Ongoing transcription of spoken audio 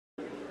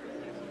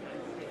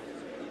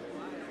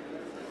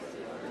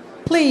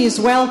Please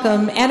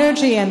welcome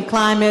Energy and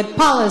Climate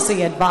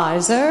Policy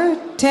Advisor,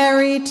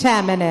 Terry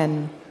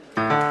Tamminen.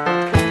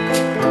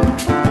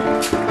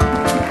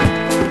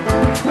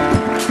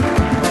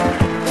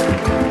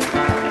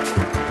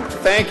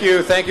 Thank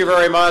you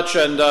very much,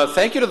 and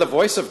thank you to the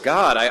voice of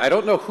God. I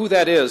don't know who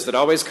that is that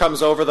always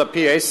comes over the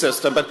PA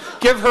system, but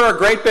give her a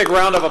great big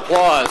round of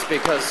applause,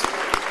 because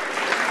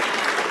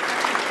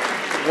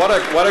what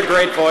a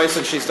great voice,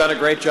 and she's done a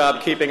great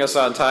job keeping us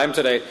on time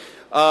today.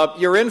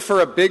 You're in for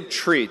a big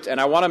treat,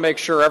 and I want to make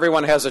sure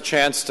everyone has a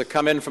chance to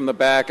come in from the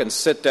back and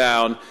sit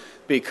down,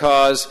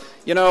 because,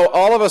 you know,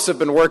 all of us have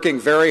been working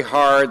very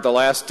hard the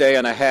last day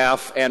and a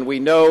half, and we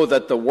know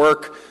that the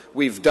work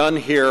we've done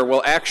here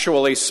will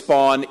actually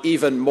spawn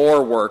even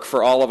more work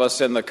for all of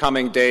us in the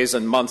coming days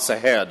and months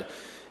ahead.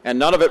 And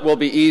none of it will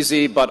be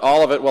easy, but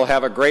all of it will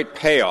have a great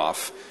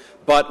payoff.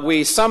 But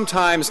we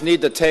sometimes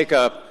need to take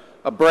a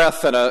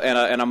breath and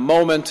a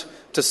moment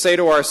to say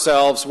to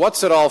ourselves,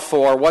 what's it all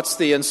for? What's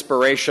the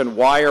inspiration?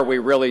 Why are we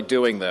really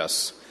doing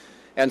this?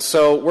 And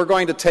so we're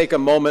going to take a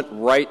moment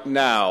right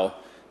now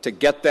to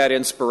get that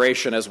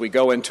inspiration as we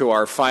go into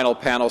our final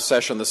panel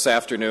session this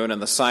afternoon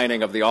and the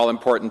signing of the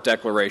all-important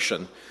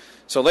declaration.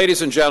 So,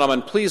 ladies and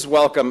gentlemen, please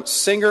welcome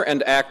singer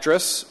and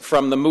actress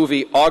from the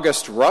movie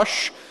August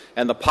Rush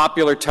and the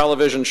popular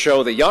television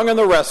show The Young and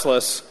the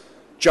Restless,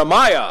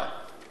 Jemiah.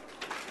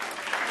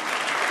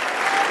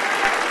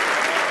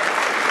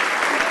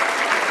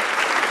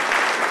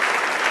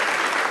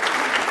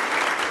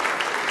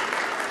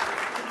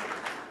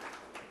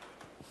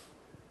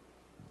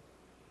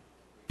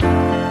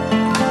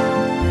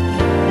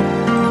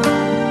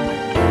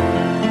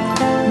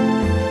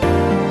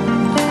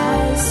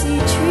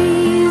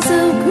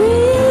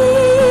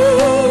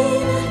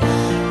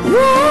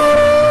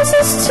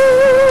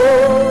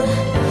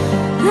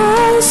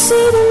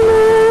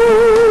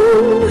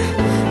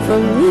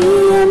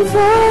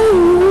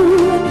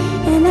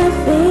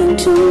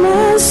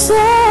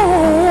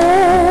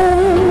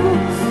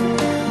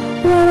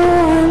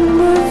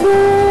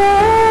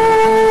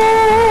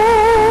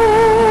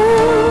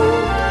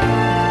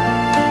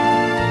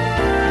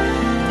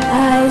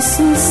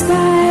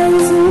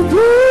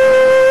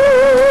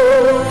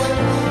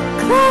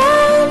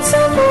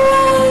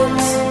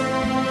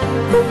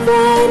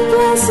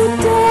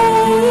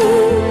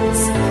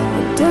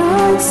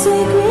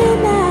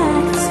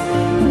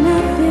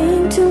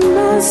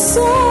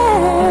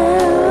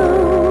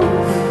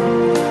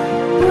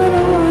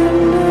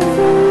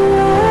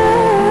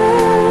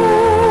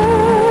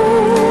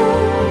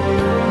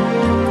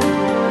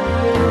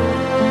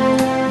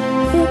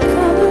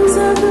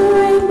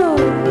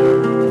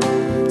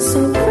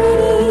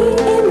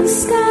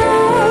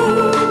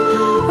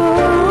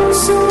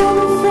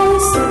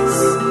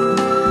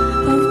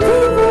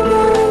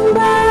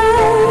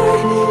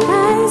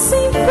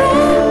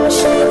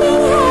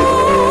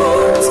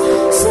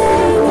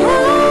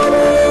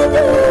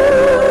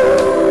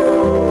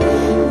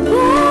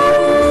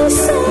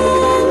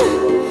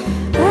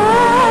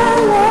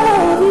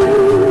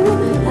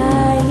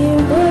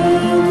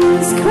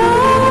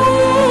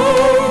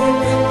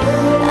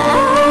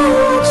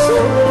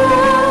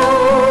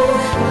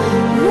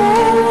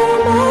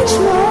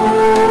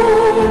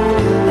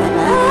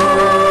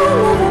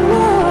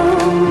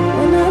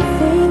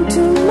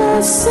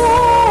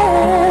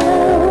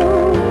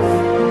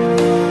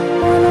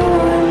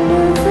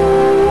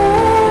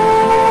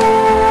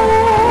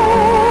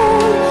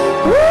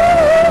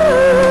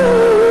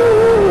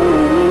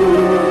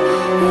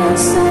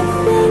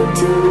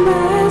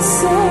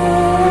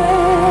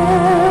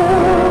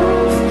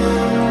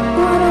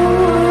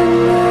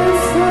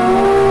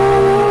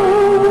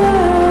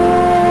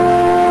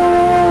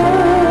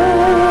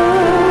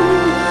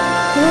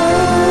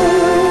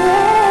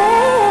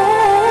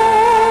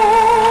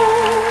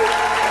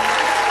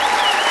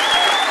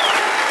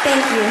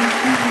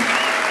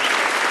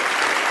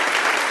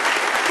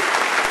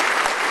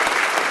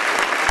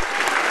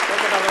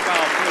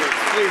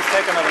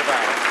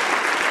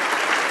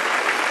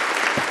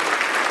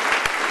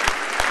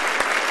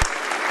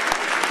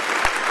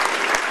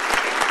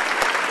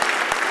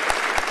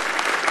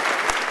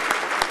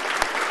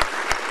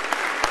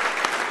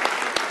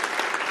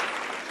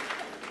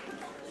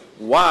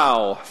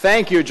 Wow.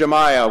 Thank you,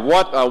 Jemiah.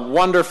 What a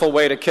wonderful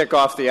way to kick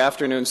off the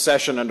afternoon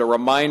session and to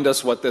remind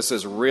us what this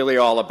is really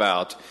all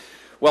about.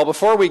 Well,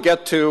 before we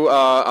get to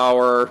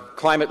our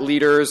climate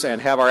leaders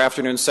and have our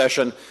afternoon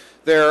session,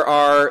 there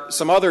are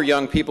some other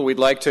young people we'd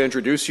like to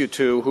introduce you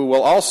to who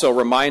will also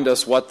remind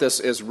us what this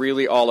is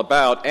really all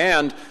about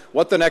and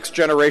what the next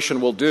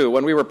generation will do.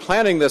 When we were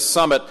planning this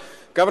summit,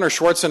 Governor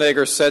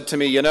Schwarzenegger said to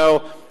me, you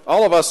know,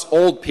 all of us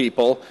old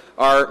people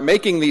are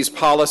making these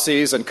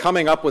policies and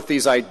coming up with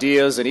these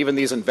ideas and even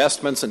these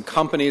investments and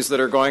companies that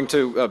are going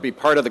to be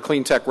part of the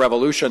clean tech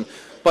revolution,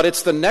 but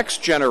it's the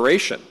next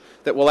generation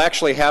that will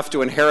actually have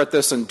to inherit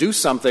this and do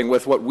something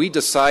with what we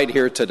decide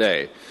here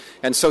today.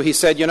 And so he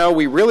said,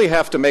 we really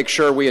have to make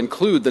sure we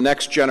include the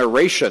next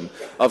generation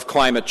of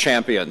climate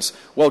champions.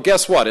 Well,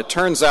 guess what? It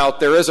turns out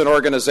there is an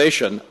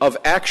organization of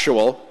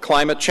actual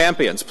climate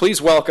champions.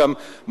 Please welcome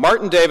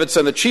Martin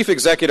Davidson, the Chief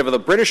Executive of the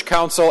British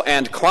Council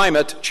and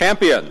Climate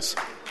Champions.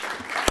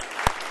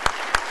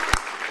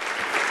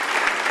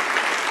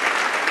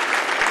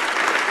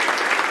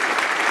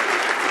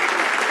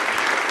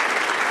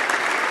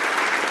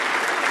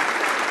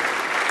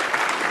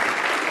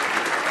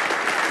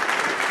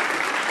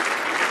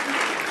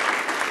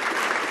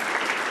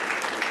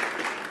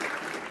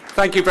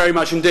 Thank you very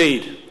much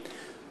indeed.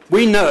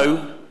 We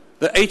know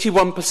that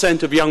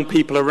 81% of young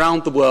people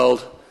around the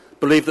world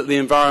believe that the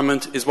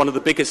environment is one of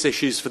the biggest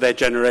issues for their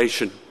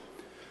generation.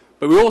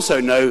 But we also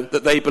know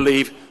that they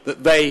believe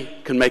that they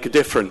can make a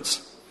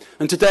difference.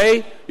 And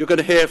today, you're going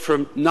to hear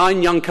from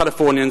 9 young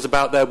Californians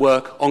about their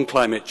work on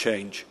climate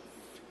change.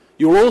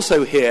 You'll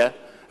also hear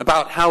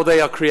about how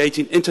they are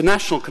creating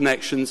international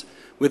connections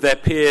with their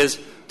peers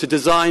to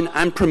design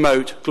and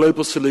promote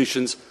global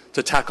solutions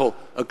to tackle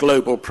a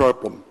global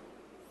problem.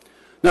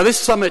 Now, this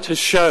summit has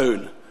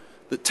shown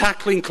that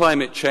tackling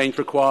climate change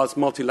requires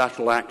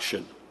multilateral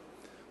action.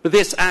 But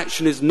this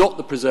action is not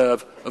the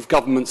preserve of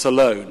governments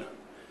alone.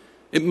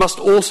 It must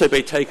also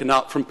be taken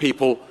up from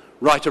people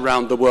right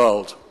around the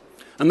world.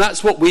 And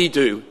that's what we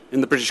do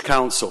in the British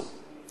Council.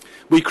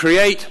 We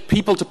create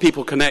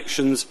people-to-people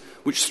connections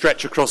which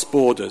stretch across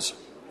borders.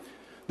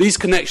 These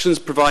connections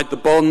provide the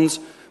bonds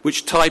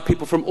which tie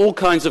people from all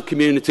kinds of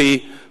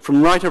community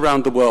from right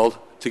around the world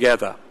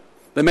together.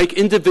 They make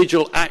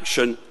individual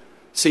action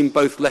seem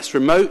both less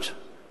remote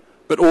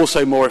but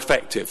also more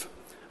effective.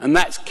 And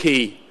that's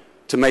key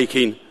to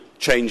making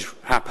change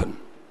happen.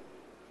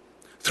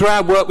 Through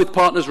our work with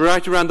partners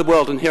right around the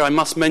world, and here I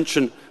must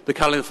mention the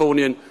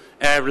Californian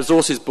Air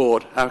Resources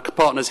Board, our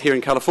partners here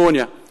in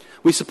California,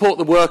 we support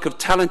the work of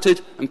talented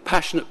and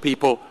passionate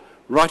people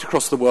right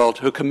across the world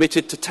who are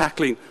committed to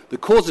tackling the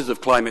causes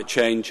of climate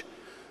change,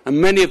 and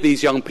many of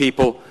these young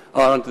people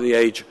are under the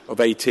age of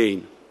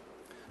 18.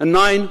 And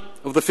 9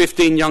 of the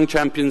 15 young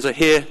champions are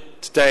here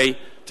today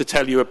to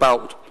tell you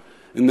about,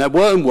 in their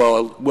own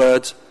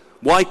words,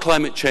 why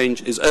climate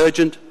change is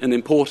urgent and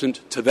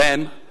important to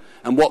them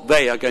and what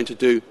they are going to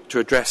do to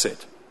address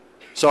it.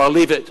 So I'll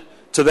leave it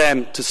to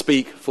them to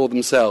speak for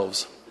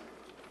themselves.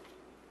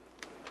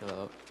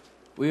 Hello.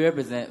 We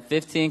represent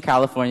 15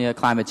 California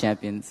climate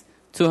champions,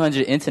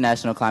 200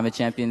 international climate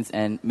champions,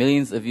 and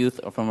millions of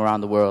youth from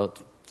around the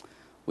world.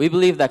 We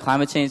believe that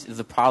climate change is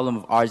a problem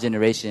of our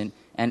generation,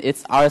 and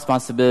it's our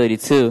responsibility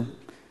to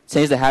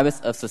change the habits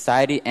of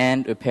society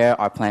and repair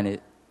our planet.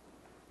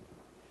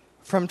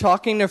 From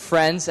talking to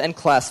friends and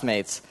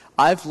classmates,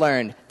 I've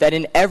learned that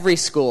in every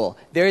school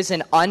there is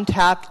an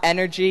untapped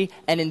energy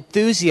and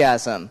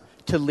enthusiasm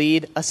to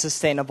lead a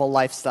sustainable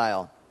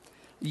lifestyle.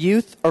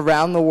 Youth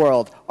around the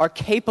world are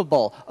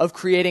capable of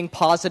creating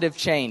positive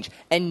change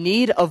and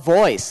need a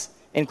voice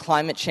in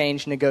climate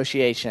change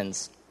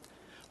negotiations.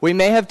 We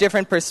may have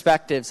different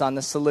perspectives on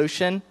the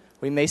solution,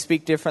 we may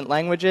speak different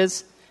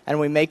languages, and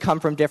we may come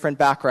from different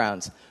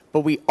backgrounds,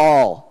 but we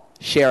all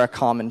share a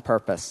common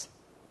purpose.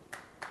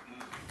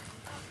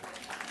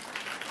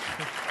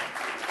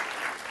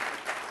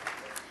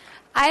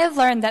 I have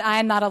learned that I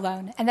am not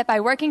alone, and that by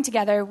working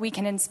together, we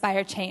can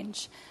inspire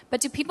change.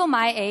 But do people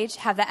my age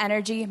have the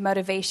energy,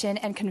 motivation,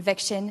 and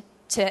conviction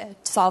to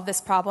solve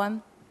this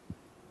problem?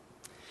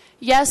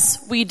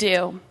 Yes, we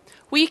do.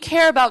 We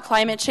care about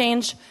climate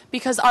change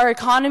because our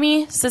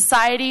economy,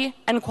 society,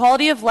 and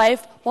quality of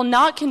life will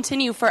not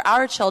continue for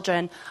our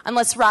children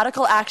unless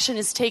radical action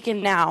is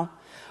taken now.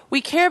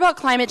 We care about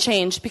climate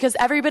change because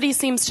everybody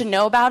seems to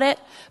know about it,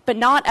 but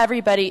not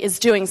everybody is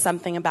doing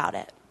something about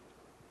it.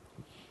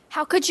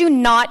 How could you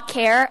not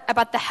care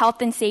about the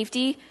health and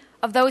safety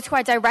of those who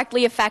are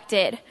directly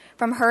affected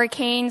from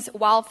hurricanes,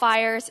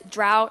 wildfires,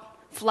 drought,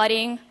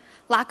 flooding,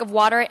 lack of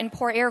water, and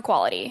poor air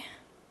quality?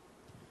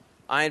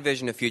 I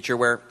envision a future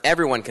where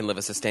everyone can live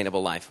a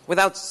sustainable life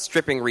without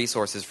stripping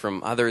resources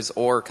from others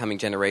or coming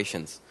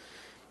generations.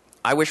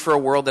 I wish for a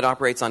world that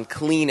operates on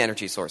clean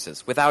energy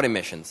sources without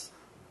emissions.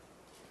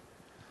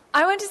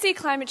 I want to see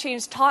climate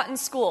change taught in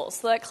schools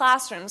so that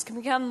classrooms can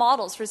become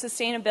models for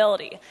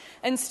sustainability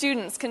and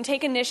students can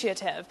take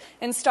initiative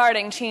in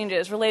starting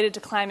changes related to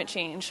climate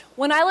change.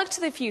 When I look to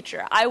the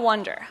future, I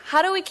wonder,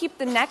 how do we keep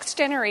the next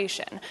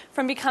generation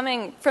from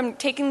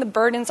taking the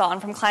burdens on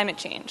from climate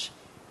change?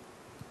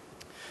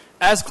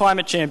 As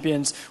climate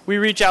champions, we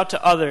reach out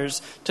to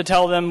others to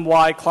tell them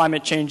why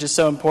climate change is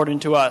so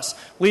important to us,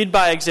 lead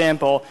by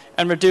example,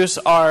 and reduce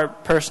our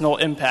personal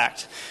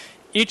impact.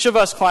 Each of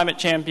us climate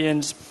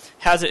champions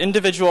has an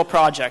individual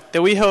project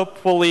that we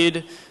hope will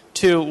lead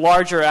to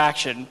larger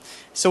action.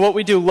 So what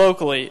we do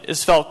locally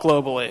is felt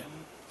globally.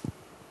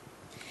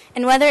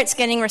 And whether it's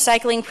getting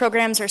recycling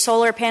programs or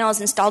solar panels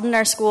installed in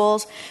our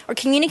schools, or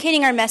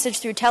communicating our message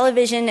through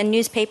television and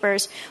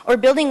newspapers, or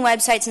building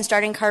websites and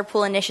starting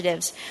carpool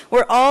initiatives,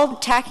 we're all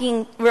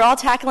tackling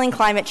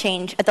climate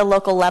change at the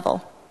local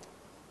level.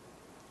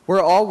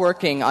 We're all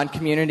working on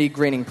community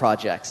greening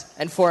projects,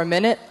 and for a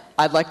minute,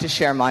 I'd like to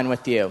share mine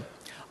with you.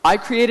 I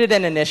created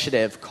an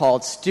initiative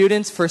called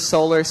Students for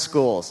Solar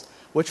Schools,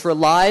 which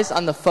relies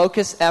on the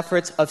focused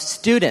efforts of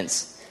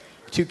students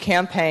to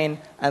campaign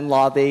and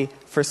lobby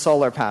for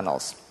solar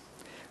panels.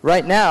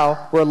 Right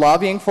now, we're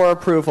lobbying for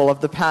approval of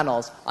the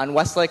panels on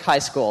Westlake High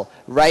School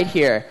right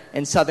here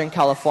in Southern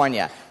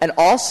California. And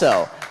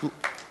also,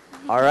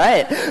 all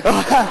right,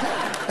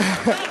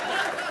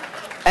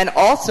 and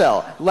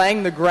also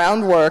laying the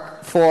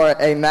groundwork for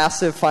a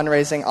massive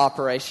fundraising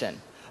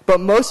operation. But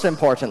most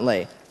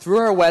importantly, through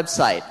our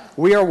website,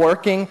 we are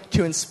working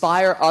to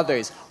inspire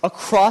others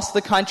across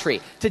the country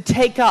to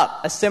take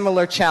up a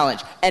similar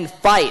challenge and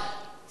fight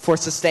for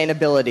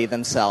sustainability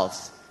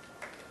themselves.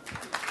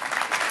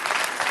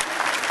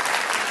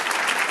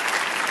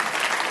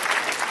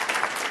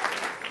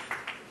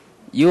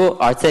 You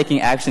are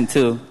taking action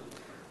too.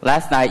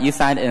 Last night, you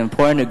signed an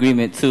important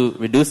agreement to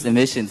reduce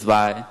emissions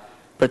by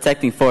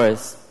protecting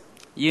forests.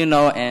 You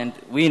know and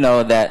we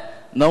know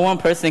that no one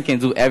person can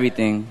do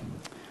everything,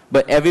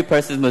 but every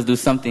person must do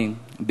something,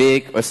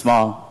 big or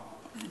small.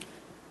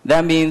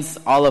 That means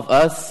all of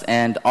us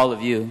and all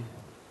of you.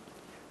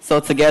 So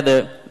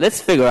together,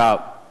 let's figure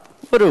out,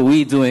 what are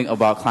we doing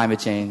about climate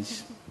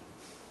change?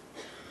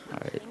 All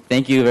right.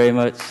 Thank you very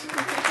much.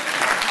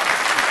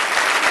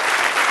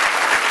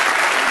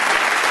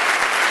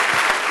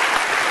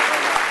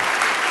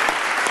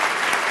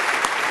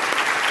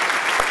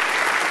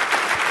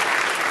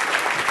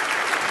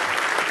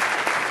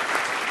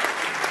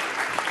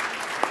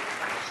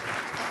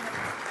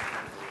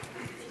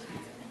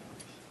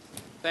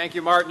 Thank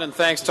you, Martin, and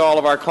thanks to all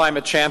of our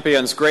climate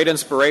champions. Great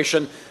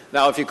inspiration.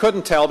 Now, if you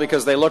couldn't tell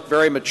because they look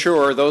very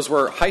mature, those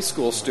were high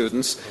school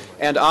students,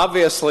 and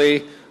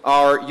obviously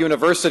our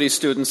university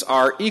students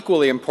are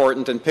equally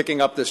important in picking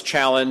up this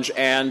challenge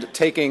and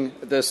taking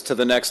this to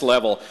the next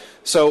level.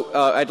 So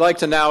I'd like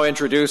to now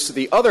introduce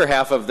the other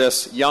half of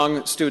this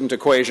young student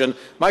equation,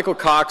 Michael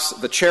Cox,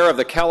 the chair of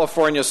the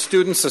California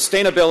Student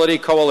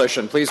Sustainability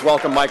Coalition. Please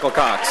welcome Michael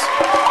Cox.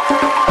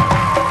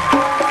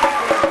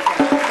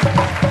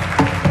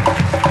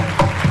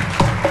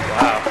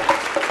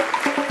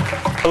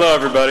 Hello,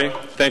 everybody.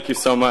 Thank you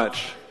so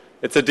much.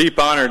 It's a deep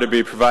honor to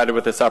be provided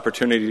with this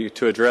opportunity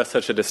to address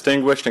such a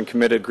distinguished and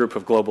committed group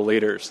of global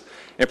leaders.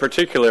 In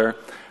particular,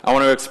 I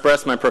want to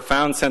express my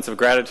profound sense of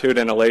gratitude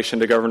and elation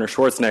to Governor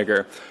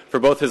Schwarzenegger for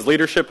both his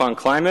leadership on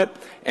climate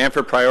and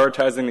for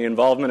prioritizing the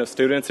involvement of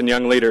students and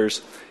young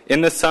leaders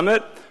in this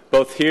summit,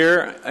 both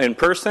here in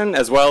person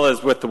as well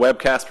as with the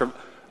webcast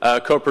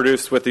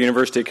co-produced with the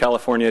University of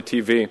California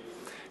TV.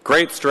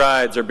 Great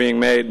strides are being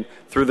made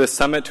through this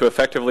summit to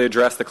effectively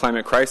address the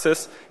climate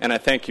crisis, and I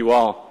thank you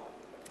all.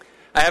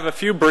 I have a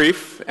few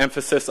brief,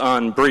 emphasis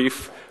on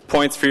brief,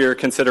 points for your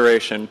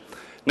consideration.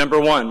 Number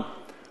one,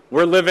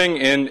 we're living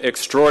in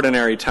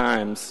extraordinary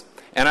times,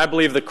 and I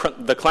believe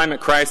the climate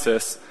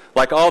crisis,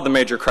 like all the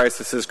major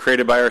crises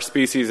created by our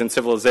species and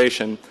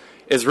civilization,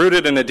 is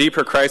rooted in a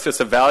deeper crisis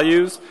of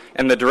values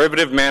and the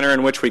derivative manner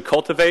in which we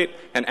cultivate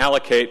and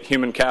allocate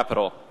human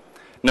capital.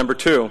 Number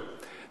two,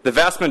 the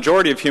vast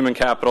majority of human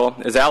capital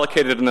is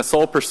allocated in the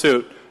sole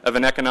pursuit of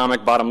an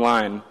economic bottom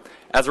line.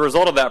 As a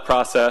result of that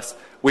process,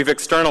 we've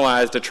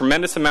externalized a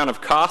tremendous amount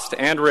of cost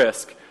and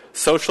risk,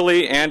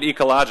 socially and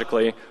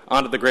ecologically,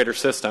 onto the greater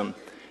system.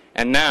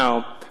 And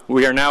now,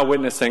 we are now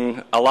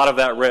witnessing a lot of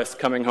that risk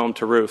coming home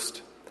to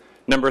roost.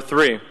 Number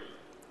three,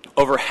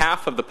 over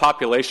half of the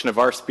population of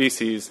our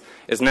species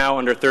is now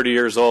under 30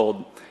 years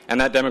old, and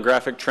that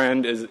demographic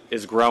trend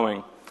is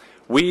growing.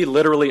 We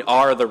literally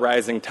are the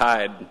rising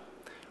tide.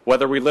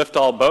 Whether we lift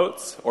all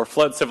boats or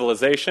flood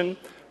civilization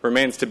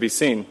remains to be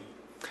seen.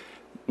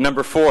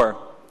 Number four,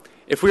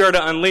 if we are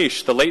to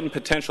unleash the latent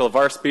potential of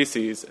our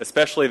species,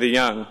 especially the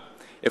young,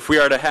 if we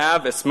are to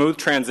have a smooth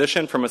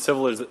transition from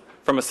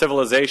a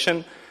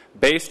civilization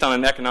based on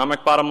an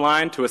economic bottom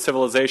line to a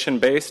civilization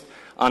based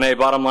on a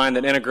bottom line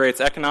that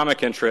integrates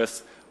economic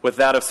interests with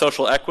that of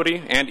social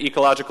equity and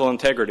ecological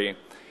integrity,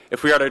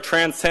 if we are to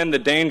transcend the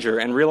danger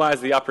and realize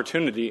the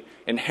opportunity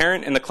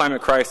inherent in the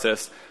climate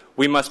crisis,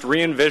 we must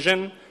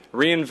re-envision,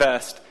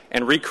 reinvest,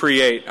 and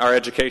recreate our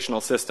educational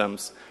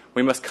systems.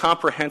 We must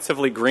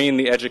comprehensively green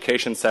the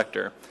education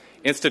sector.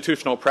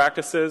 Institutional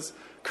practices,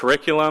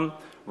 curriculum,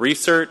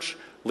 research,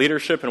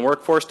 leadership and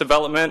workforce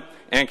development,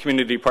 and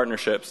community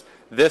partnerships.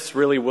 This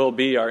really will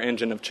be our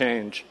engine of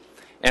change.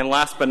 And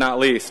last but not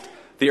least,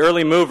 the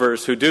early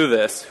movers who do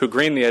this, who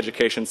green the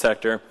education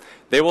sector,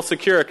 they will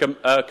secure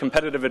a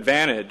competitive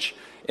advantage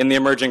in the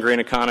emerging green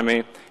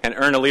economy and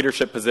earn a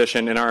leadership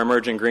position in our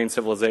emerging green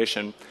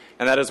civilization.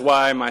 And that is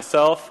why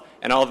myself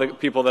and all the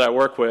people that I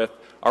work with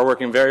are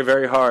working very,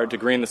 very hard to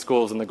green the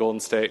schools in the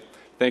Golden State.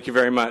 Thank you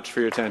very much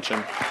for your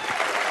attention.